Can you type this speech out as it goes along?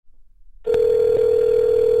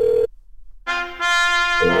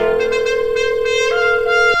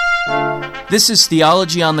This is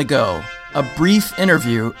Theology on the Go, a brief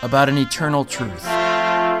interview about an eternal truth.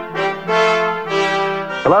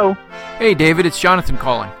 Hello? Hey, David, it's Jonathan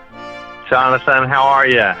calling. Jonathan, how are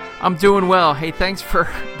you? I'm doing well. Hey, thanks for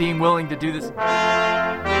being willing to do this.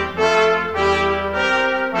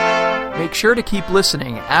 Make sure to keep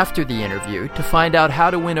listening after the interview to find out how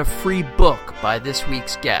to win a free book by this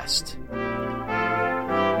week's guest.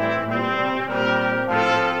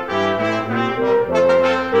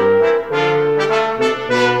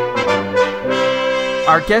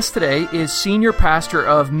 Our guest today is senior pastor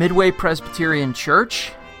of Midway Presbyterian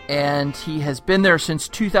Church, and he has been there since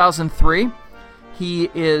 2003. He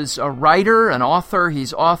is a writer, an author.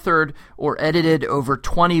 He's authored or edited over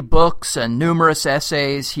 20 books and numerous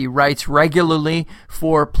essays. He writes regularly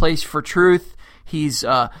for Place for Truth. He's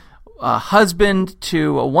a husband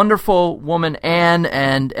to a wonderful woman, Anne,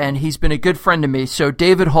 and he's been a good friend to me. So,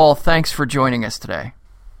 David Hall, thanks for joining us today.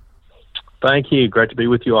 Thank you. Great to be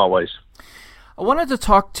with you always. I wanted to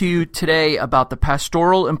talk to you today about the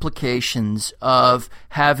pastoral implications of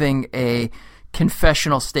having a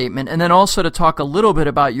confessional statement, and then also to talk a little bit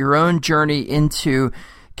about your own journey into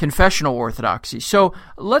confessional orthodoxy. So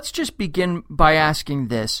let's just begin by asking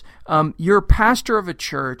this. You're pastor of a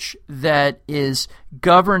church that is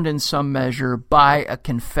governed in some measure by a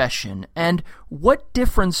confession, and what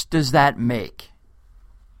difference does that make?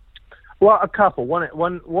 Well, a couple. One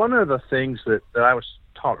of the things that I was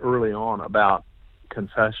taught early on about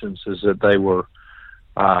confessions is that they were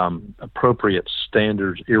appropriate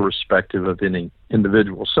standards irrespective of any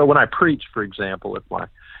individual. So when I preach, for example, if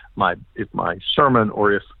my sermon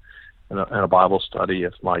or if in a Bible study,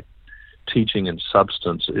 if my teaching and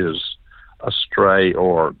substance is astray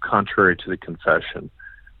or contrary to the confession,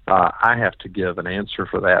 I have to give an answer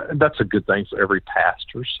for that. And that's a good thing for every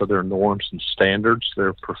pastor. So there are norms and standards. There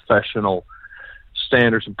are professional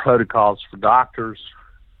standards and protocols for doctors,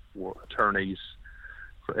 for attorneys,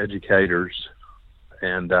 for educators,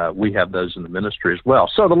 and we have those in the ministry as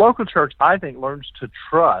well. So the local church, I think, learns to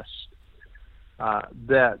trust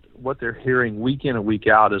that what they're hearing week in and week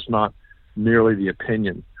out is not merely the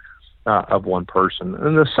opinion of one person.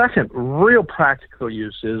 And the second real practical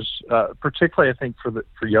use is, particularly I think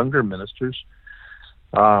for younger ministers,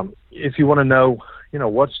 if you want to know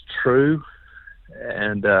what's true,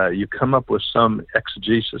 and you come up with some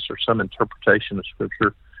exegesis or some interpretation of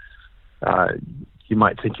Scripture, you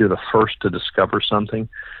might think you're the first to discover something.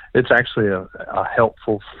 It's actually a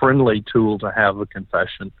helpful, friendly tool to have a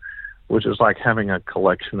confession, which is like having a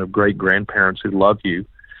collection of great-grandparents who love you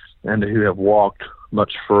and who have walked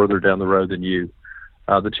much further down the road than you,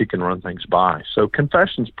 that you can run things by. So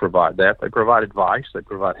confessions provide that. They provide advice. They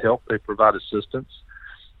provide help. They provide assistance.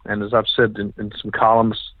 And as I've said in some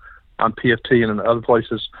columns on PFT and in other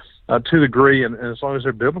places, to a degree, and as long as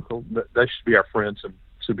they're biblical, they should be our friends and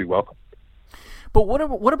should be welcome. But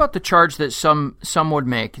what about the charge that some would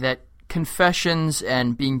make that confessions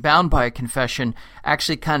and being bound by a confession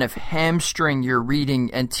actually kind of hamstring your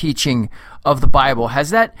reading and teaching of the Bible? Has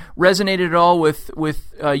that resonated at all with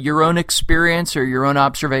your own experience or your own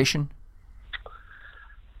observation?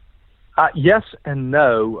 Yes and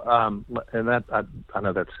no, and that I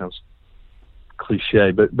know that sounds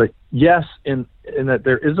cliche, but yes, in that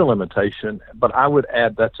there is a limitation, but I would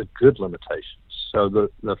add that's a good limitation. So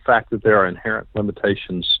the fact that there are inherent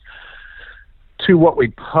limitations to what we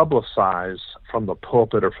publicize from the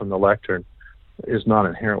pulpit or from the lectern is not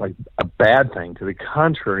inherently a bad thing. To the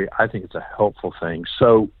contrary, I think it's a helpful thing.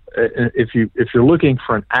 So if you're looking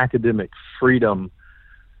for an academic freedom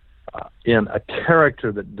in a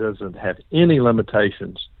character that doesn't have any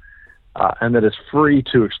limitations and that is free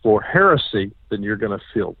to explore heresy, then you're going to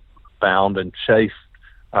feel bound and chafed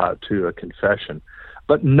to a confession.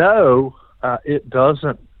 But no, it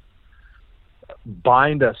doesn't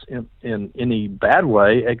bind us in any bad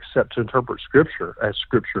way except to interpret Scripture as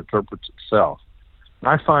Scripture interprets itself. And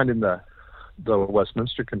I find in the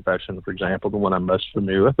Westminster Confession, for example, the one I'm most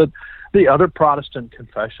familiar with, but the other Protestant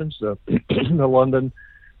confessions, the London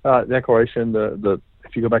Declaration,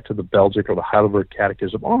 if you go back to the Belgic or the Heidelberg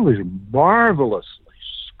Catechism, all these marvelously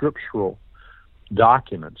scriptural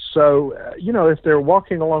documents. So, if they're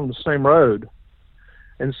walking along the same road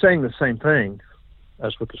and saying the same thing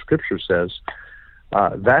as what the Scripture says,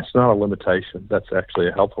 that's not a limitation. That's actually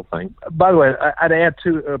a helpful thing. By the way, I'd add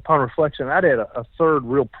upon reflection, I'd add a third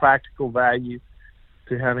real practical value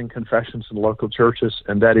to having confessions in local churches,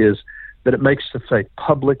 and that is that it makes the faith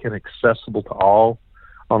public and accessible to all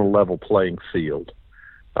on a level playing field.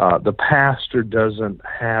 The pastor doesn't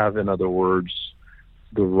have, in other words,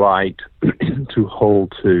 the right to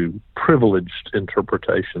hold to privileged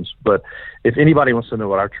interpretations. But if anybody wants to know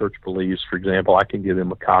what our church believes, for example, I can give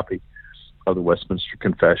them a copy of the Westminster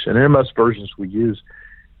Confession. And in most versions we use,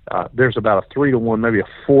 there's about a 3-to-1, maybe a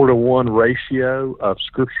 4-to-1 ratio of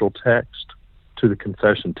scriptural text to the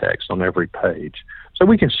confession text on every page. So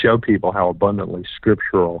we can show people how abundantly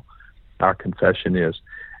scriptural our confession is.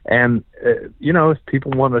 And, if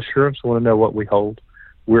people want assurance, want to know what we hold,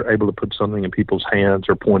 we're able to put something in people's hands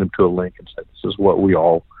or point them to a link and say, this is what we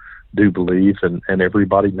all do believe, and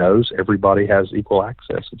everybody knows, everybody has equal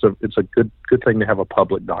access. It's a good thing to have a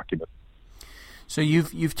public document. So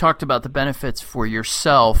you've talked about the benefits for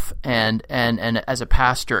yourself and as a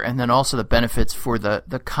pastor, and then also the benefits for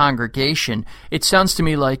the congregation. It sounds to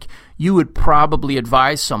me like you would probably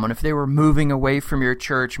advise someone if they were moving away from your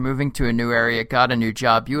church, moving to a new area, got a new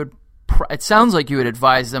job. It sounds like you would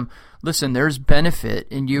advise them, listen, there's benefit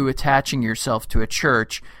in you attaching yourself to a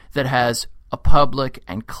church that has a public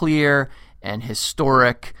and clear and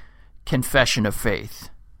historic confession of faith.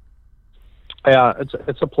 Yeah,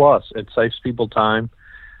 it's a plus. It saves people time.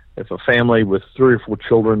 If a family with 3 or 4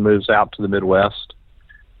 children moves out to the Midwest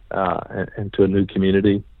and to a new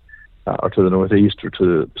community, or to the Northeast, or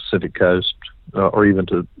to the Pacific Coast, or even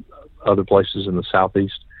to other places in the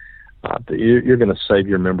Southeast, you're going to save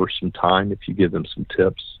your members some time if you give them some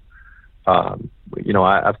tips.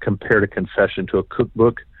 I've compared a confession to a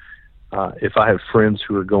cookbook. If I have friends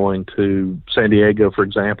who are going to San Diego, for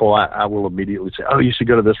example, I will immediately say, oh, you should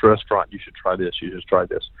go to this restaurant. You should try this. You should try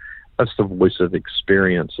this. That's the voice of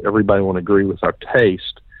experience. Everybody won't agree with our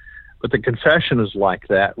taste. But the confession is like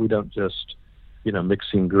that. We don't just, mix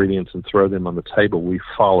the ingredients and throw them on the table. We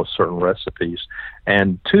follow certain recipes.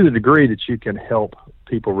 And to the degree that you can help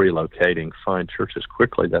people relocating find churches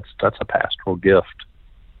quickly, that's a pastoral gift.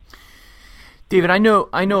 David, I know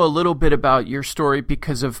a little bit about your story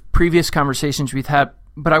because of previous conversations we've had,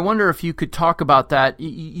 but I wonder if you could talk about that.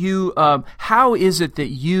 How is it that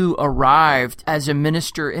you arrived as a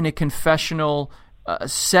minister in a confessional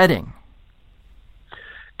setting?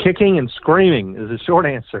 Kicking and screaming is the short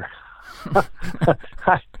answer.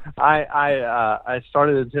 I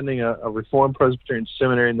started attending a Reformed Presbyterian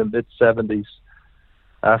seminary in the mid-'70s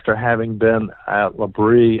after having been at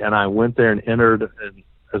L'Abri, and I went there and entered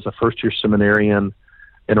as a first-year seminarian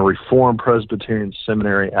in a Reformed Presbyterian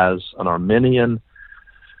seminary as an Arminian,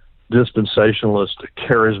 dispensationalist,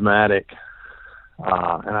 charismatic,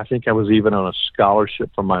 and I think I was even on a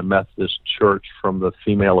scholarship from my Methodist church from the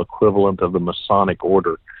female equivalent of the Masonic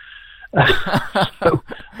order. So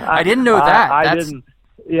I didn't know that. I didn't.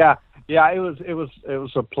 Yeah. It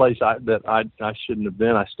was a place that I shouldn't have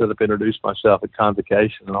been. I stood up, introduced myself at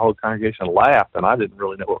convocation, and the whole congregation laughed, and I didn't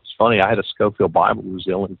really know what was funny. I had a Schofield Bible. It was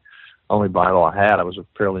the only Bible I had. I was a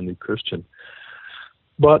fairly new Christian.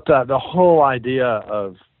 But the whole idea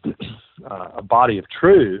of a body of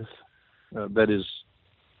truth that is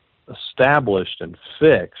established and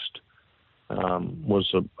fixed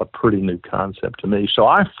was a pretty new concept to me. So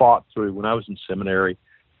I fought through, when I was in seminary,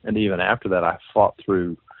 and even after that, I fought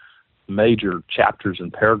through major chapters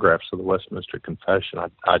and paragraphs of the Westminster Confession.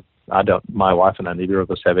 I don't. My wife and I, neither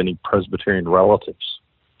of us have any Presbyterian relatives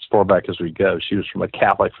as far back as we go. She was from a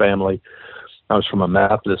Catholic family. I was from a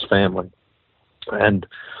Methodist family, and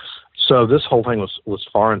so this whole thing was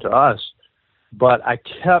foreign to us. But I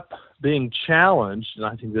kept being challenged, and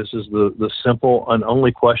I think this is the simple and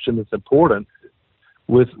only question that's important.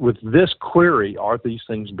 With this query, are these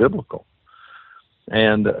things biblical?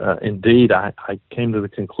 And indeed, I came to the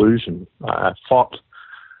conclusion. I fought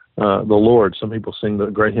the Lord. Some people sing the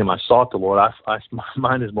great hymn, I sought the Lord.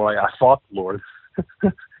 Mine is more like, I fought the Lord,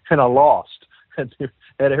 and I lost at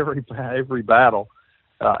every battle,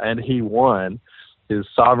 and He won. His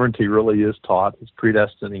sovereignty really is taught, His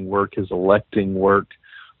predestining work, His electing work,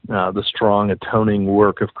 the strong atoning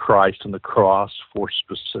work of Christ on the cross for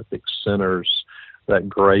specific sinners, that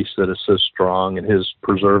grace that is so strong, and His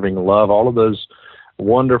preserving love. All of those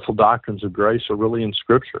wonderful doctrines of grace are really in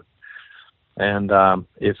Scripture. And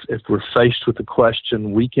if we're faced with the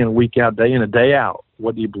question week in, week out, day in and day out,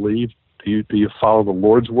 what do you believe? Do you follow the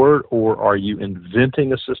Lord's word, or are you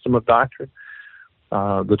inventing a system of doctrine?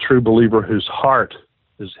 The true believer whose heart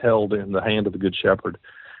is held in the hand of the Good Shepherd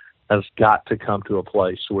has got to come to a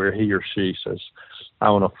place where he or she says, I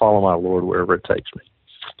want to follow my Lord wherever it takes me.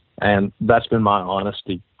 And that's been my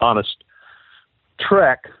honest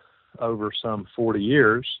trek over some 40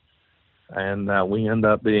 years, and we end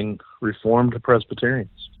up being Reformed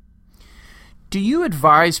Presbyterians. Do you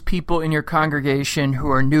advise people in your congregation who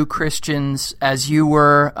are new Christians, as you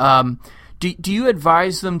were, do you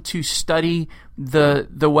advise them to study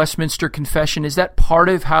the Westminster Confession? Is that part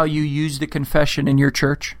of how you use the confession in your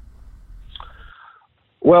church?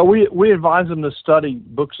 Well, we advise them to study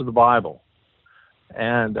books of the Bible.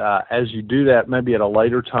 And as you do that, maybe at a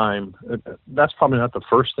later time, that's probably not the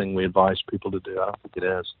first thing we advise people to do. I don't think it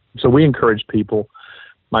is. So we encourage people.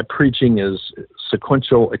 My preaching is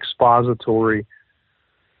sequential expository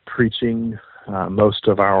preaching. Most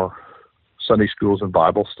of our Sunday schools and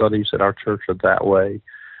Bible studies at our church are that way.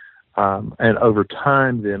 And over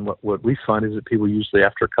time, then, what we find is that people usually,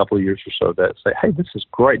 after a couple of years or so, that say, hey, this is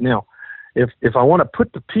great. Now, if I want to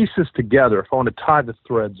put the pieces together, if I want to tie the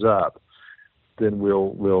threads up, then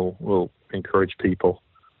we'll encourage people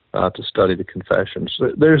to study the confessions.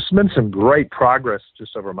 There's been some great progress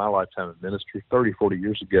just over my lifetime of ministry. 30, 40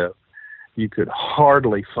 years ago, you could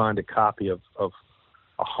hardly find a copy of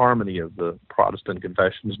a harmony of the Protestant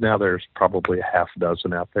confessions. Now there's probably a half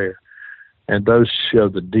dozen out there. And those show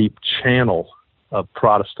the deep channel of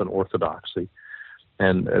Protestant orthodoxy.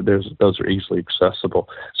 And those are easily accessible.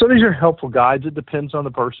 So these are helpful guides. It depends on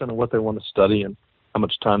the person and what they want to study and how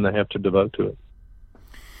much time they have to devote to it.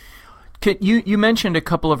 You mentioned a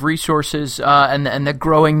couple of resources and the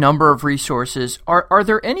growing number of resources. Are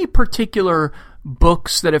there any particular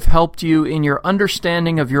books that have helped you in your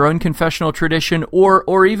understanding of your own confessional tradition,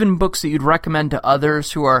 or even books that you'd recommend to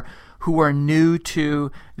others who are new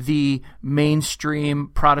to the mainstream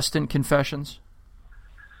Protestant confessions?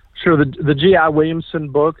 Sure. The G.I.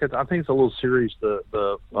 Williamson book, I think it's a little series.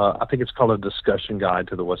 I think it's called A Discussion Guide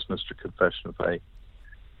to the Westminster Confession of Faith,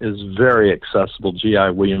 is very accessible. G.I.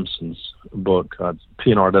 Williamson's book,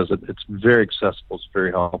 P&R does it. It's very accessible. It's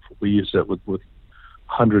very helpful. We use it with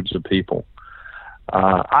hundreds of people.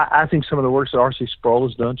 I think some of the works that R.C. Sproul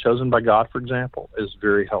has done, Chosen by God, for example, is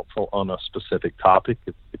very helpful on a specific topic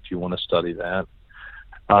if you want to study that.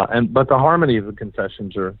 But the harmony of the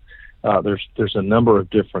confessions are there's a number of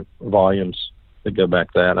different volumes that go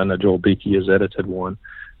back to that. I know Joel Beakey has edited one,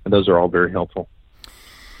 and those are all very helpful.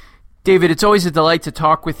 David, it's always a delight to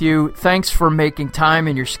talk with you. Thanks for making time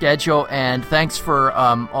in your schedule, and thanks for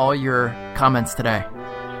all your comments today.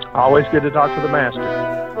 Always good to talk to the Master.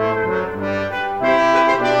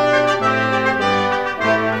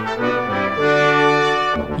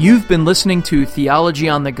 You've been listening to Theology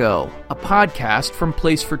on the Go, a podcast from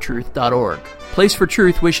placefortruth.org. Place for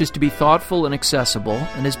Truth wishes to be thoughtful and accessible,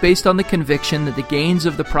 and is based on the conviction that the gains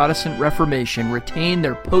of the Protestant Reformation retain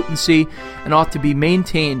their potency and ought to be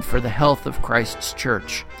maintained for the health of Christ's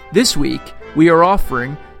Church. This week, we are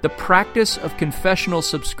offering The Practice of Confessional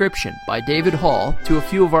Subscription by David Hall to a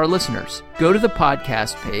few of our listeners. Go to the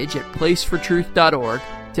podcast page at placefortruth.org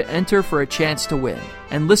to enter for a chance to win.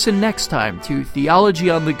 And listen next time to Theology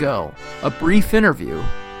on the Go, a brief interview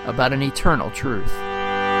about an eternal truth.